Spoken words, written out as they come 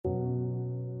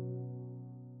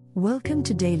Welcome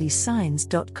to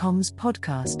dailysigns.com's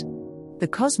podcast. The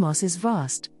cosmos is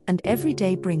vast, and every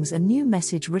day brings a new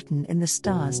message written in the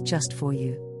stars just for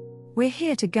you. We're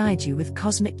here to guide you with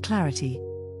cosmic clarity.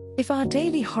 If our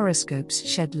daily horoscopes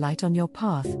shed light on your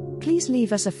path, please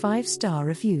leave us a 5-star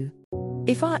review.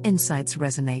 If our insights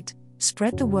resonate,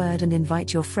 spread the word and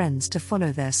invite your friends to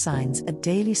follow their signs at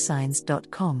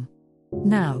dailysigns.com.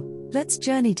 Now, let's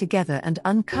journey together and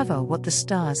uncover what the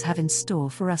stars have in store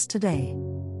for us today.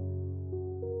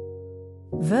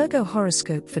 Virgo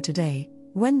horoscope for today,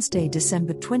 Wednesday,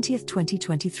 December 20th,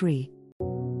 2023.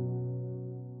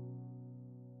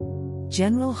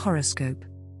 General horoscope.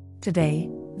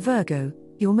 Today, Virgo,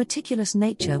 your meticulous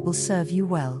nature will serve you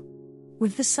well.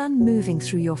 With the sun moving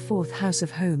through your 4th house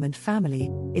of home and family,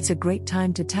 it's a great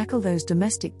time to tackle those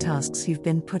domestic tasks you've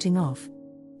been putting off.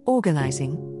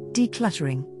 Organizing,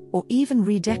 decluttering, or even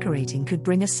redecorating could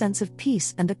bring a sense of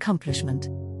peace and accomplishment.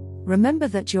 Remember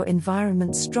that your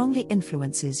environment strongly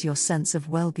influences your sense of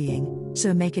well-being,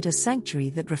 so make it a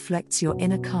sanctuary that reflects your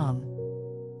inner calm.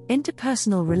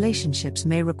 Interpersonal relationships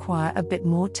may require a bit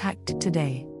more tact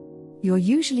today. You're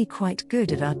usually quite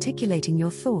good at articulating your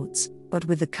thoughts, but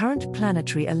with the current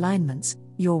planetary alignments,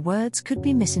 your words could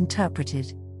be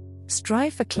misinterpreted.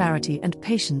 Strive for clarity and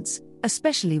patience,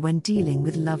 especially when dealing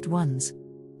with loved ones.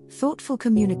 Thoughtful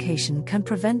communication can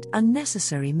prevent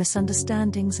unnecessary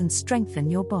misunderstandings and strengthen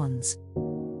your bonds.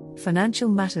 Financial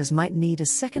matters might need a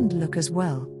second look as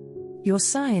well. Your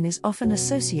sign is often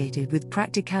associated with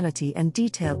practicality and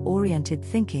detail-oriented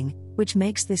thinking, which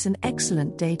makes this an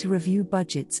excellent day to review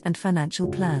budgets and financial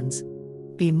plans.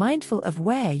 Be mindful of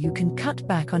where you can cut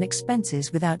back on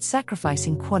expenses without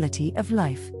sacrificing quality of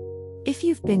life. If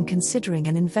you've been considering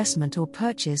an investment or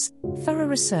purchase, thorough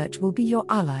research will be your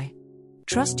ally.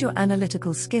 Trust your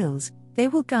analytical skills, they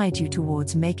will guide you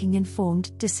towards making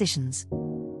informed decisions.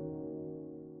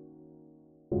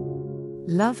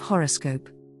 Love horoscope.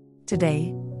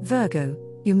 Today, Virgo,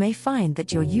 you may find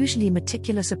that your usually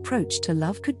meticulous approach to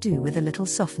love could do with a little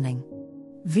softening.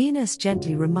 Venus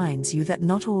gently reminds you that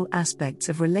not all aspects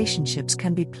of relationships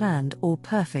can be planned or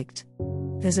perfect.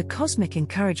 There's a cosmic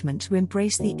encouragement to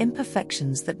embrace the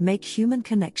imperfections that make human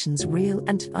connections real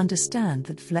and to understand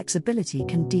that flexibility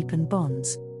can deepen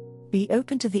bonds. Be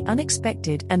open to the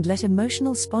unexpected and let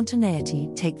emotional spontaneity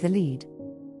take the lead.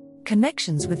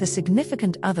 Connections with a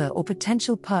significant other or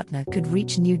potential partner could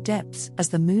reach new depths as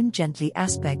the moon gently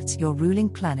aspects your ruling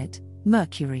planet,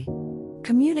 Mercury.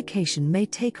 Communication may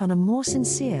take on a more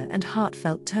sincere and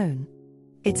heartfelt tone.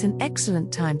 It's an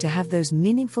excellent time to have those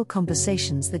meaningful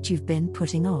conversations that you've been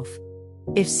putting off.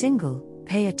 If single,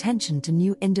 pay attention to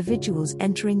new individuals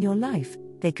entering your life,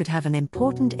 they could have an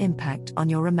important impact on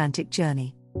your romantic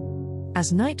journey.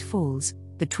 As night falls,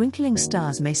 the twinkling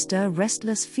stars may stir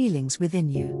restless feelings within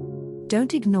you.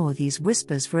 Don't ignore these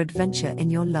whispers for adventure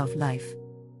in your love life.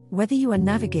 Whether you are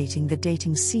navigating the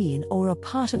dating scene or are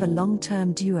part of a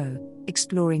long-term duo,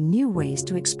 exploring new ways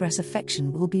to express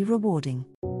affection will be rewarding.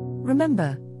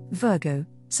 Remember, Virgo,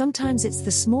 sometimes it's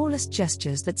the smallest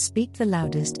gestures that speak the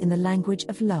loudest in the language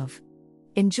of love.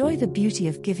 Enjoy the beauty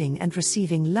of giving and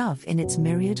receiving love in its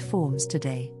myriad forms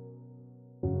today.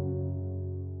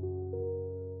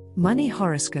 Money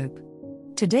horoscope.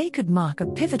 Today could mark a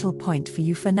pivotal point for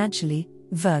you financially,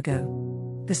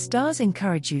 Virgo. The stars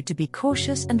encourage you to be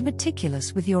cautious and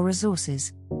meticulous with your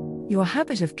resources. Your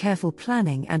habit of careful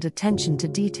planning and attention to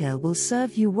detail will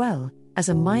serve you well, as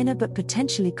a minor but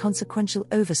potentially consequential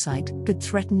oversight could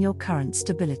threaten your current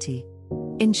stability.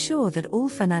 Ensure that all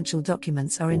financial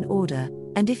documents are in order,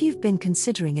 and if you've been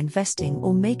considering investing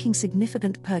or making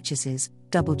significant purchases,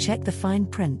 double-check the fine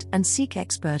print and seek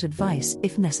expert advice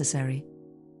if necessary.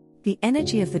 The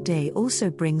energy of the day also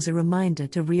brings a reminder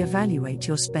to reevaluate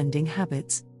your spending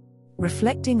habits.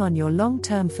 Reflecting on your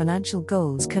long-term financial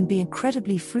goals can be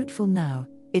incredibly fruitful now.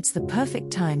 It's the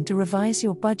perfect time to revise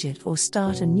your budget or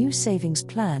start a new savings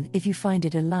plan if you find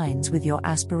it aligns with your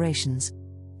aspirations.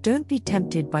 Don't be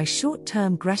tempted by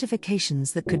short-term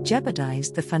gratifications that could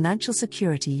jeopardize the financial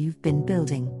security you've been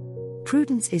building.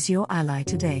 Prudence is your ally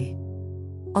today.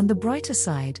 On the brighter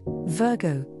side,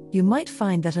 Virgo, you might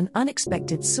find that an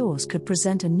unexpected source could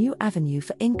present a new avenue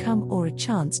for income or a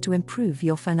chance to improve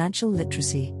your financial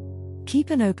literacy. Keep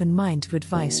an open mind to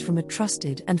advice from a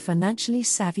trusted and financially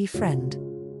savvy friend.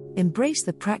 Embrace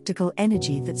the practical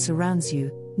energy that surrounds you,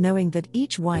 knowing that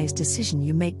each wise decision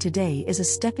you make today is a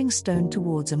stepping stone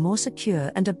towards a more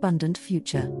secure and abundant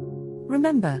future.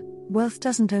 Remember, wealth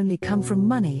doesn't only come from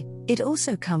money, it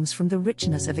also comes from the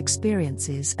richness of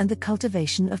experiences and the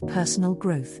cultivation of personal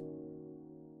growth.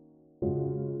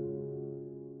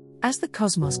 As the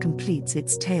cosmos completes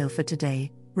its tale for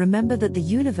today, Remember that the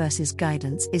universe's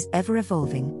guidance is ever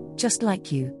evolving, just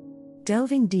like you.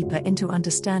 Delving deeper into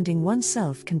understanding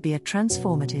oneself can be a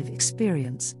transformative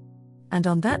experience. And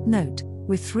on that note,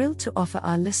 we're thrilled to offer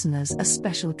our listeners a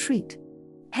special treat.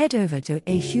 Head over to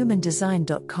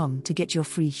ahumandesign.com to get your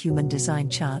free human design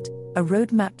chart, a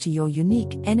roadmap to your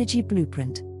unique energy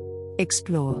blueprint.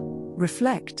 Explore,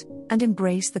 reflect, and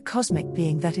embrace the cosmic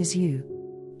being that is you.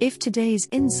 If today's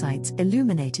insights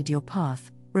illuminated your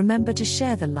path, remember to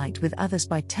share the light with others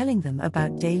by telling them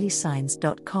about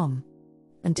dailysigns.com.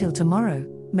 Until tomorrow,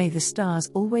 may the stars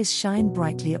always shine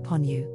brightly upon you.